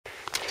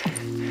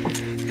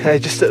Okay,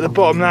 just at the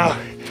bottom now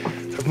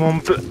of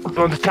Mont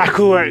Blanc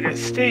where it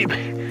gets steep.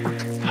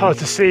 Hard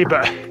to see,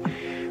 but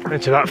we're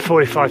into about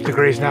 45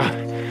 degrees now.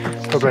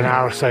 Probably an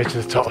hour or so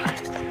to the top.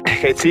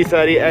 Okay,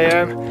 2:30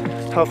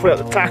 AM, halfway up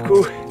the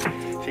tackle.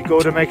 See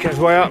Gordon making his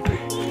way up.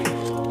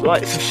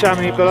 Lights of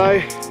Chamonix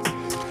below.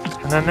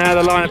 And then there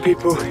the line of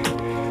people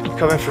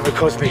coming from the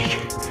Cosmic.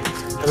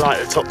 The light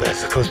at the top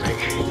there's the Cosmic.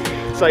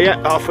 So yeah,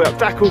 halfway up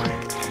tackle.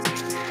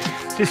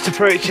 Just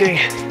approaching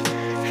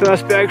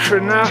first bit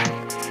extra now.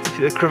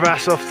 See the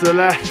crevasse off to the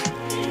left.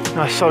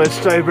 Nice solid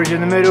slow bridge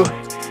in the middle.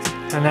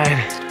 And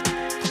then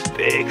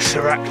big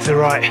serac to the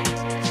right.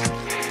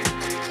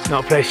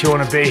 Not a place you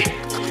want to be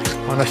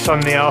on a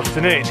Sunday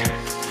afternoon.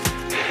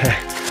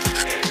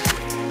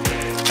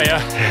 Yeah.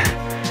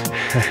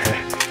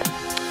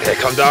 Okay,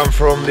 come down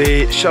from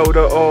the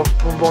shoulder of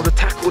Mont Blanc de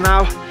tackle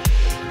now.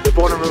 The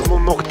bottom of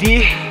Mont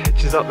Blanc,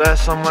 which is up there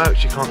somewhere,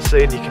 which you can't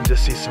see, and you can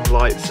just see some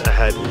lights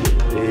ahead.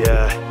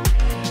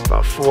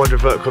 About 400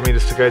 vertical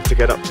meters to go to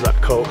get up to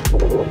that col.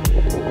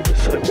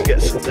 Let's hope we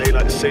get some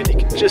daylight soon.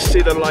 You can just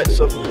see the lights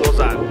of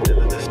Lausanne in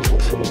the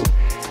distance.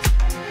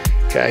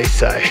 Okay,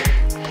 so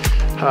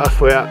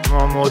halfway up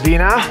Mont Blanc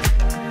now.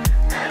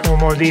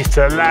 Mont Blanc to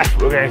the left,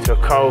 we're going to a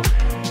col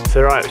to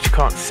the right, which you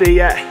can't see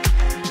yet.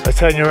 I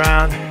turn you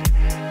around.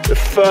 The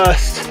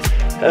first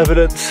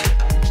evidence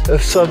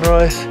of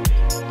sunrise.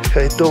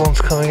 Okay, dawn's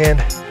coming in.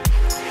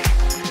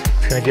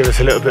 It's going to give us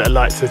a little bit of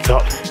light to the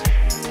top.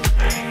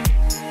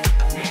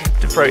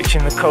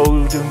 Approaching the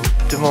col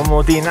de Mont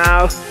Blanc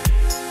now.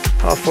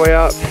 Halfway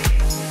up,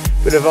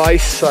 bit of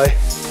ice, so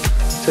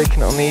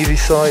taking it on the easy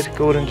side.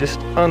 Gordon just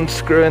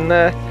unscrewing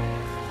there,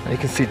 and you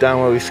can see down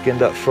where we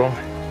skinned up from,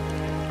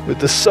 with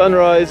the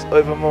sunrise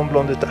over Mont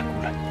Blanc de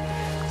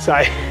tackle.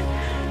 So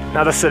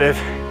another sort of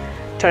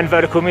 10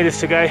 vertical meters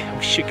to go, and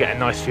we should get a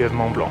nice view of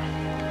Mont Blanc.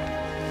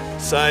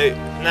 So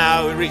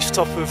now we reached the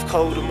top of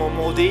Col de Mont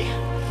Blanc,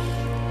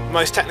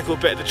 most technical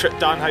bit of the trip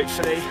done,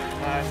 hopefully.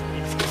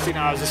 You can see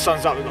now as the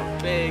sun's up, we've got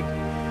a big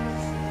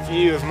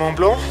view of Mont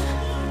Blanc.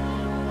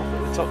 Up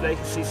at the top there, you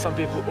can see some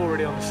people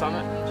already on the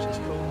summit, which is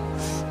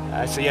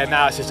cool. So yeah,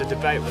 now it's just a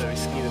debate whether we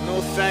ski the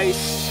north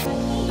face,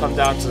 come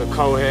down to the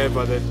col here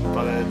by the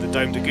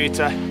Dome de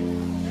Goutte,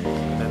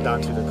 and then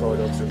down to the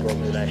corridor to the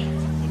Grand Mulets.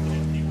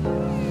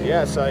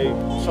 Yeah, so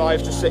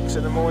 5 to 6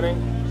 in the morning.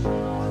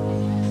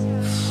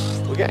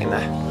 We're getting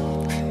there.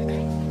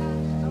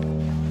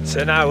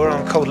 So now we're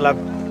on Col de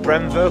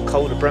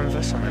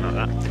Bremve, something like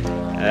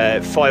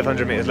that.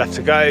 500 meters left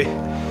to go.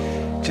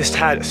 Just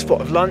had a spot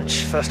of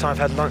lunch. First time I've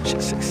had lunch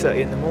at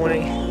 6:30 in the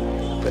morning.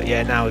 But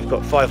yeah, now we've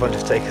got 500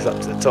 to take us up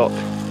to the top.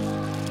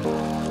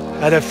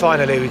 And then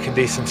finally we can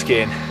do some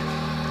skiing.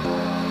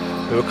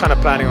 We were kind of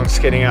planning on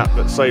skinning up,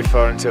 but so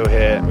far until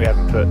here we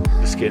haven't put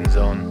the skins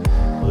on,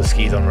 or the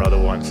skis on rather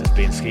once. It's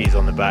been skis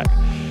on the back.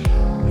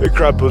 The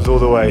crab was all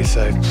the way,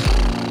 so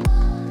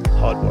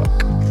hard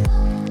work.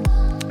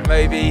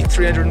 Maybe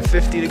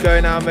 350 to go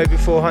now, maybe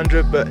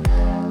 400, but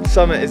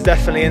summit is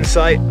definitely in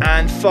sight.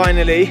 And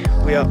finally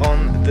we are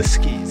on the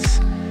skis,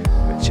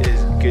 which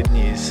is good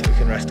news. We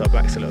can rest our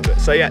backs a little bit.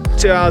 So yeah,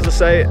 2 hours or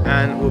so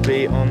and we'll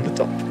be on the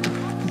top.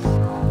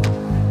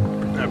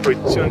 Now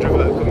probably 200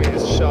 vertical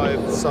meters shy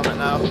of the summit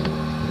now.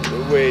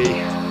 But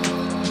we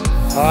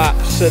are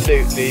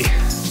absolutely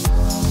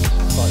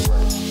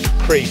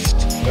creased.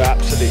 We're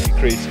absolutely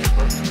creased.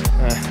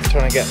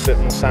 Trying to get a bit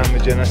more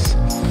sandwich in us.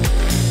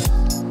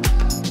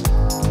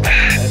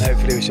 And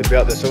hopefully we should be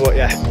up there. So what,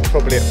 yeah,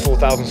 probably at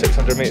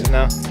 4,600 meters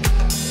now.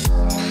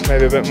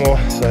 Maybe a bit more,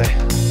 so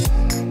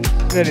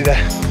nearly there.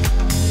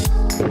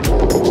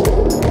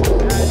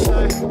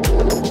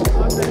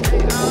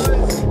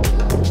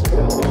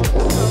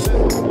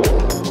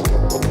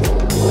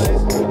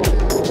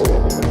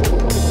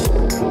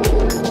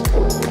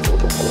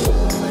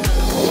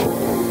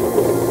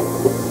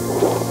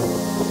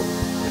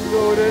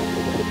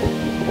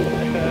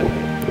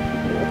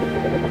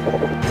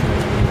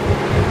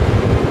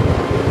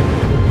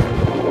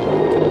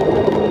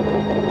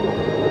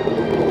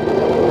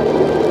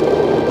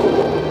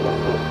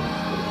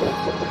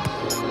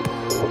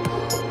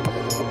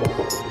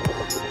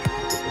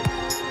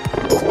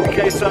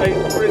 Okay, so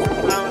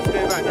Brisbane now, let's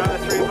go back down to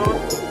 3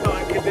 miles, not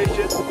in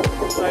condition,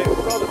 so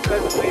rather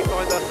pleasantly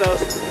find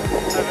ourselves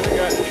having to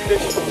go at the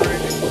traditional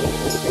route,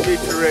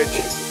 Goutte Ridge,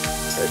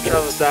 so it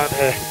travels down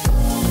here.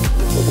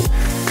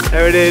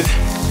 There it is,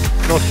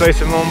 north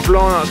face of Mont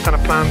Blanc. That was kind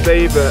of plan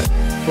B, but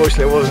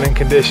fortunately it wasn't in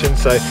condition,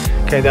 so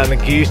came down the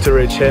Goutte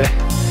Ridge here,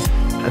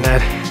 and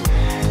then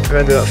we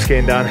ended up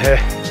skiing down here,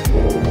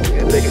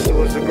 and take us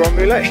towards the Grand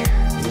Mulets.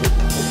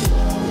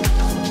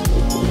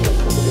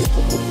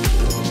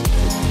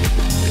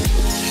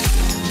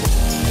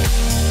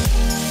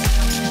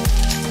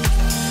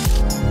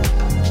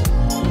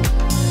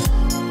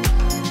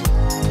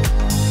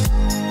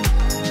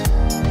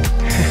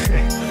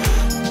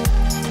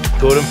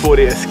 Gordon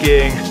Portier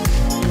skiing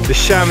the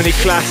Chamonix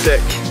Classic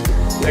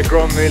at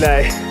Grand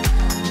Mulets.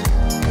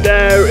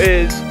 There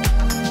is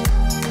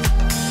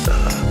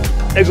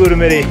Gordon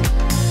Midi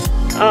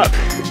up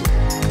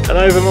and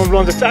over Mont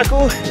Blanc de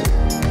tackle,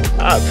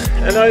 up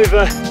and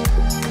over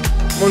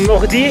Mont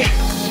Blanc,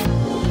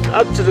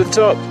 up to the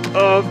top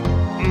of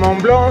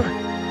Mont Blanc,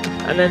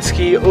 and then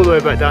ski all the way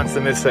back down to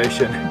the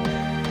mid-station.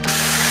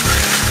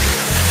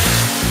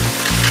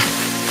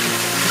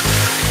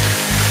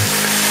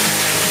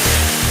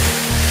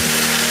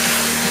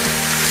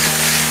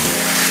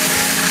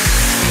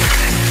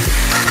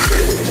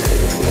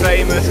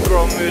 Famous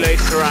Grand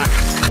Mulets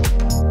track.